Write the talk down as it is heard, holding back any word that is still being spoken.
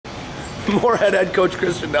Moorhead head coach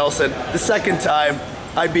Christian Nelson. The second time,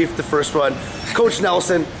 I beefed the first one. Coach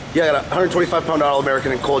Nelson, you got a 125-pound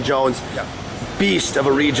All-American in Cole Jones. Yeah. Beast of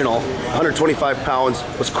a regional, 125 pounds,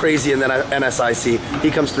 was crazy, and then NSIC. He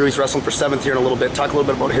comes through, he's wrestling for 7th year in a little bit. Talk a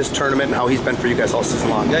little bit about his tournament and how he's been for you guys all season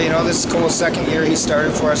long. Yeah, you know, this is Cole's second year. He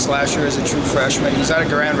started for us last year as a true freshman. He's out of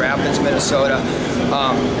Grand Rapids, Minnesota.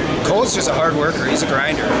 Cole's just a hard worker. He's a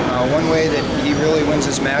grinder. One way that he really wins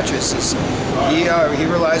his matches is he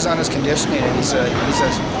relies on his conditioning, and he's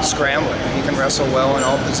a scrambler. He can wrestle well in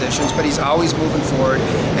all positions, but he's always moving forward,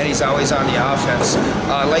 and he's always on the offense.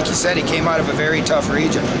 Like you said, he came out of a very tough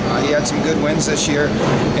region. He had some good wins this year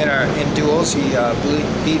in duels. He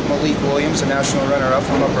beat Malik Williams, a national runner-up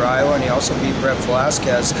from Upper Iowa, and he also beat Brett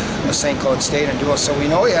Velasquez of St. Cloud State in duels. So we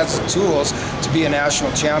know he has the tools to be a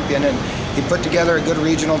national champion, and he put together a good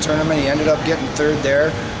regional tournament. He ended up getting 3rd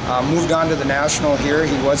there. Moved on to the national here.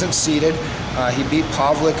 He wasn't seeded. He beat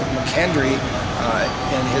Pavlik of McKendree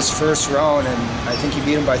in his first round, and I think he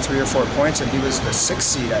beat him by 3 or 4 points, and he was the 6th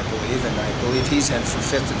seed, I believe, and I believe he's in for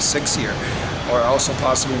 5th and 6th here, or also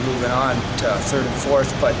possibly moving on to 3rd and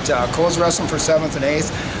 4th. But Cole's wrestling for 7th and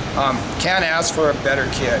 8th. Can't ask for a better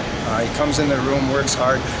kid. He comes in the room, works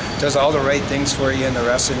hard, does all the right things for you in the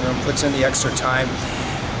wrestling room, puts in the extra time.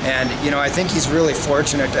 And, you know, I think he's really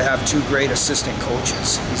fortunate to have 2 great assistant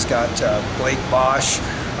coaches. He's got Blake Bosch,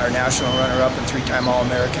 our national runner-up and 3-time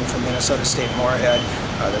All-American from Minnesota State Moorhead.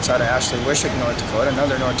 That's out of Ashley Wishick, North Dakota,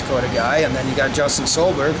 another North Dakota guy. And then you got Justin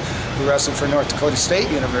Solberg, who wrestled for North Dakota State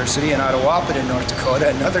University, and out of Wahpeton, North Dakota,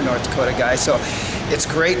 another North Dakota guy. So it's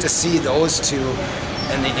great to see those 2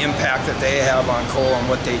 and the impact that they have on Cole and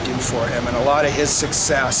what they do for him. And a lot of his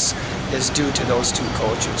success is due to those 2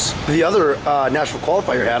 coaches. The other national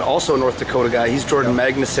qualifier had, also a North Dakota guy, he's Jordan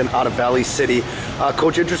Magnuson out of Valley City.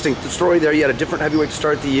 Coach, interesting story there. You had a different heavyweight to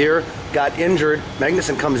start the year, got injured.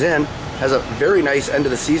 Magnuson comes in, has a very nice end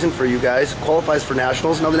of the season for you guys, qualifies for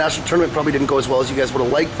nationals. Now the national tournament probably didn't go as well as you guys would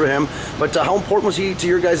have liked for him, but how important was he to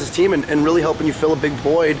your guys' team and really helping you fill a big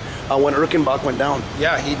void when Erkenbach went down?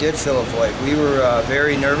 Yeah, he did fill a void. We were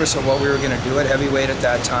very nervous of what we were going to do at heavyweight at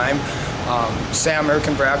that time. Sam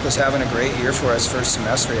Erkenbach was having a great year for us first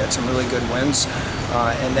semester. He had some really good wins.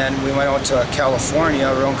 And then we went out to California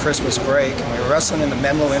around Christmas break, and we were wrestling in the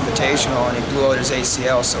Menlo Invitational, and he blew out his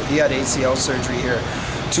ACL. So he had ACL surgery here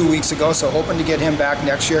 2 weeks ago, so hoping to get him back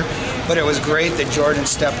next year. But it was great that Jordan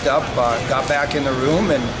stepped up, got back in the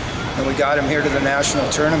room, and we got him here to the national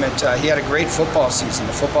tournament. He had a great football season.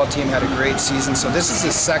 The football team had a great season. So this is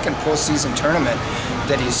his 2nd postseason tournament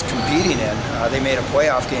that he's competing in. They made a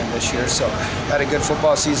playoff game this year, so had a good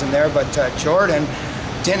football season there. But Jordan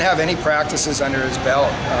didn't have any practices under his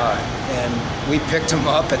belt, and we picked him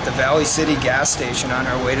up at the Valley City gas station on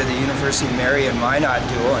our way to the University of Marion Minot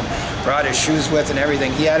duel, and brought his shoes with and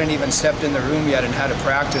everything. He hadn't even stepped in the room yet and had a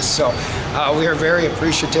practice, so we are very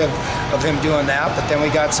appreciative of him doing that. But then we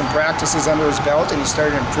got some practices under his belt, and he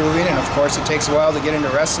started improving, and of course it takes a while to get into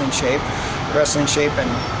wrestling shape. Wrestling shape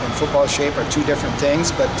and football shape are 2 different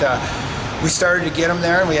things, but we started to get him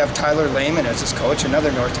there, and we have Tyler Lehman as his coach,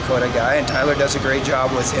 another North Dakota guy, and Tyler does a great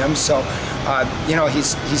job with him. So, you know,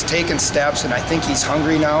 he's taken steps, and I think he's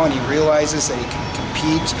hungry now, and he realizes that he can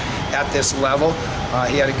compete at this level.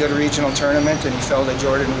 He had a good regional tournament, and he fell to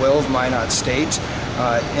Jordan Will of Minot State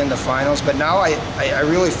in the finals. But now I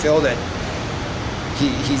really feel that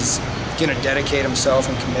he's going to dedicate himself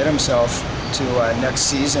and commit himself to next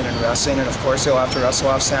season in wrestling, and of course he'll have to wrestle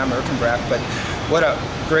off Sam Erkenbach. But what a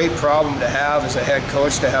great problem to have as a head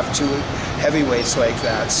coach, to have 2 heavyweights like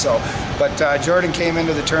that. So, but Jordan came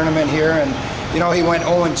into the tournament here, and you know, he went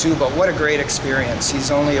 0-2, but what a great experience. He's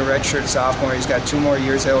only a redshirt sophomore. He's got 2 more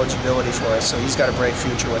years eligibility for us, so he's got a bright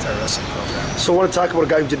future with our wrestling program. So I want to talk about a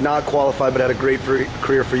guy who did not qualify but had a great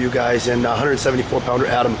career for you guys, and 174-pounder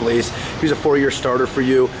Adam Blaze. He was a 4-year starter for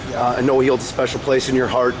you. Yeah. I know he holds a special place in your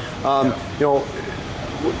heart. You know,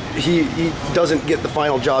 he doesn't get the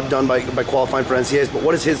final job done by qualifying for NCAAs, but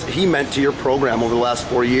what has he meant to your program over the last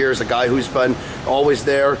 4 years? A guy who's been always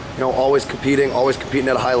there, you know, always competing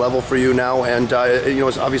at a high level for you now, and you know,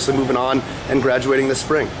 is obviously moving on and graduating this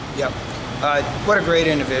spring. Yep. What a great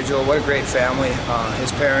individual, what a great family.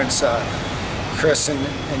 His parents, Kris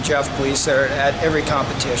and Jeff Blease, are at every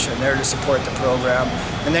competition. They're to support the program.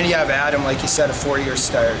 And then you have Adam, like you said, a 4-year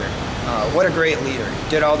starter. What a great leader.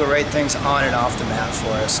 Did all the right things on and off the mat for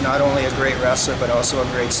us. Not only a great wrestler, but also a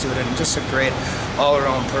great student, and just a great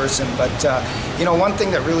all-around person. But, you know, one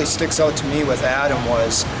thing that really sticks out to me with Adam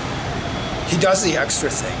was he does the extra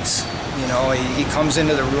things. You know, he comes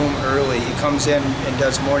into the room early. He comes in and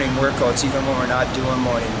does morning workouts even when we're not doing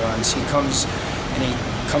morning runs. He comes and he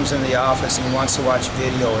comes into the office and he wants to watch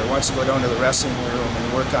video or wants to go down to the wrestling room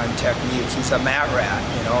and work on technique. He's a mat rat,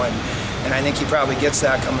 you know, and I think he probably gets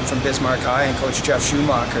that coming from Bismarck High and Coach Jeff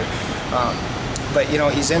Schumacher. But, you know,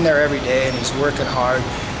 he's in there every day and he's working hard.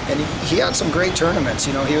 And he had some great tournaments.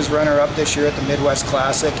 You know, he was runner-up this year at the Midwest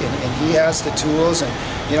Classic, and he has the tools.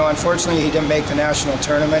 And, you know, unfortunately, he didn't make the national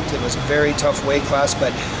tournament. It was a very tough weight class,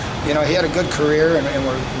 but, you know, he had a good career, and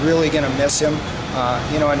we're really going to miss him.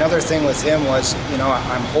 You know, another thing with him was, you know,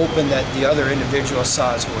 I'm hoping that the other individuals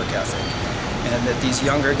saw his work ethic, and that these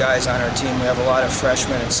younger guys on our team, we have a lot of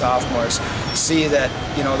freshmen and sophomores, see that,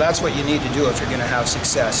 you know, that's what you need to do if you're going to have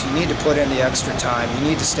success. You need to put in the extra time.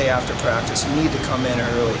 You need to stay after practice. You need to come in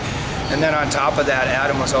early. And then on top of that,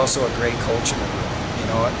 Adam was also a great coach in the room. You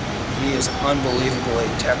know, he is unbelievably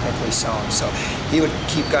technically sound. So he would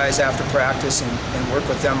keep guys after practice and work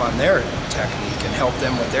with them on their technique and help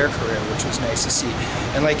them with their career, which was nice to see.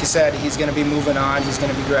 And like you said, he's going to be moving on. He's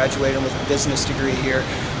going to be graduating with a business degree here.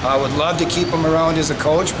 I would love to keep him around as a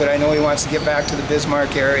coach, but I know he wants to get back to the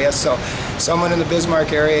Bismarck area. So someone in the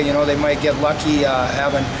Bismarck area, you know, they might get lucky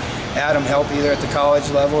having Adam help either at the college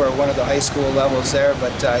level or one of the high school levels there,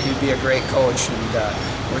 but he'd be a great coach,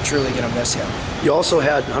 and we're truly going to miss him. You also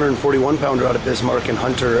had 141-pounder out of Bismarck and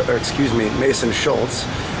Mason Schultz.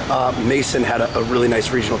 Mason had a really nice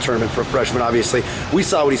regional tournament for a freshman, obviously. We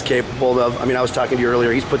saw what he's capable of. I mean, I was talking to you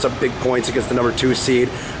earlier. He puts up big points against the number 2 seed.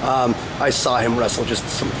 I saw him wrestle just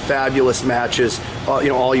some fabulous matches, you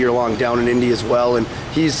know, all year long down in Indy as well. And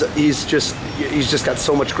he's just got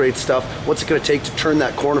so much great stuff. What's it going to take to turn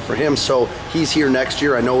that corner for him? So he's here next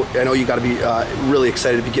year. I know you got to be really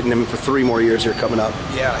excited to be getting him for 3 more years here coming up.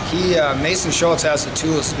 Yeah, Mason Schultz has the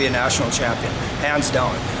tools to be a national champion, hands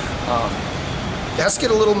down. He has to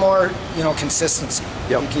get a little more, you know, consistency.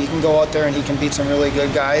 Yep. He can go out there and he can beat some really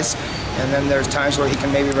good guys, and then there's times where he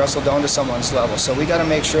can maybe wrestle down to someone's level. So we got to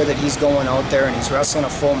make sure that he's going out there and he's wrestling a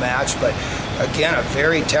full match. But again, a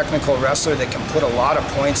very technical wrestler that can put a lot of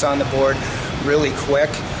points on the board really quick.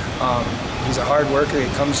 He's a hard worker. He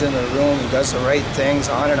comes in the room, he does the right things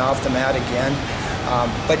on and off the mat again.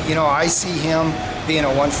 But, you know, I see him being a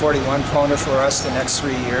 141-pounder for us the next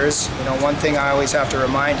 3 years. You know, one thing I always have to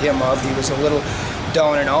remind him of, he was a little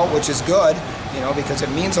down and out, which is good, you know, because it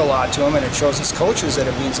means a lot to him, and it shows his coaches that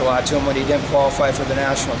it means a lot to him. When he didn't qualify for the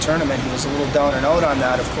national tournament, he was a little down and out on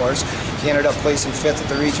that, of course. He ended up placing 5th at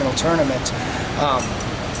the regional tournament.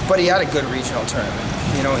 But he had a good regional tournament.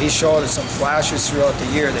 You know, he showed us some flashes throughout the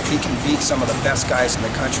year that he can beat some of the best guys in the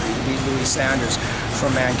country. He beat Louis Sanders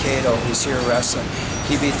from Mankato, who's here wrestling.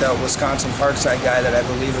 He beat the Wisconsin Parkside guy that I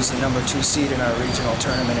believe was the number 2 seed in our regional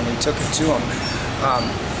tournament, and he took it to him.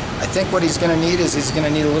 I think what he's going to need is he's going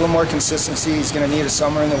to need a little more consistency. He's going to need a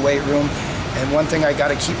summer in the weight room. And one thing I got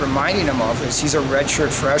to keep reminding him of is he's a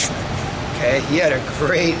redshirt freshman. Okay, he had a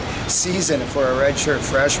great season for a redshirt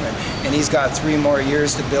freshman, and he's got 3 more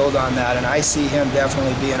years to build on that. And I see him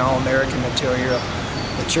definitely being All-American material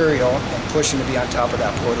and pushing to be on top of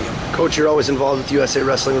that podium. Coach, you're always involved with USA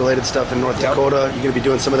Wrestling related stuff in North Dakota. You're going to be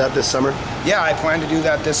doing some of that this summer? Yeah, I plan to do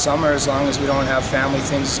that this summer as long as we don't have family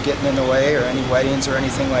things getting in the way or any weddings or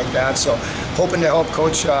anything like that. So hoping to help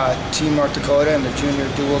coach Team North Dakota and the junior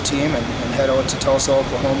dual team and head out to Tulsa,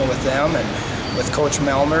 Oklahoma with them and with Coach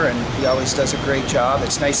Melmer, and he always does a great job.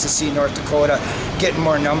 It's nice to see North Dakota getting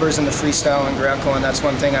more numbers in the freestyle and Greco, and that's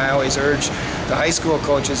one thing I always urge the high school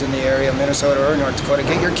coaches in the area, Minnesota or North Dakota,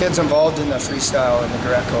 get your kids involved in the freestyle and the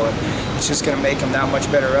Greco, and it's just going to make them that much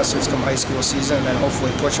better wrestlers come high school season, and then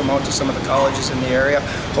hopefully push them out to some of the colleges in the area.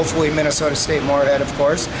 Hopefully Minnesota State Moorhead, of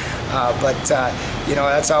course, but you know,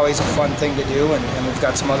 that's always a fun thing to do, and we've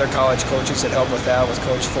got some other college coaches that help with that, with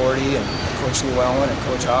Coach Forty and Coach Llewellyn and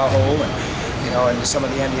Coach Aho, and you know, and some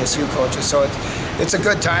of the NDSU coaches. So it's a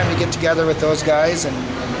good time to get together with those guys and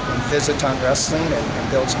visit on wrestling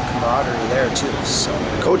and build some camaraderie there too. So,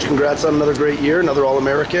 Coach, congrats on another great year, another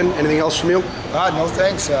All-American. Anything else from you? No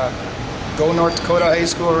thanks. Go North Dakota High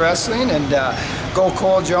School Wrestling, and go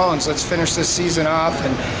Cole Jones. Let's finish this season off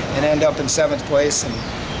and end up in 7th place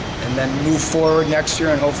and then move forward next year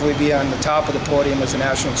and hopefully be on the top of the podium as a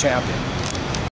national champion.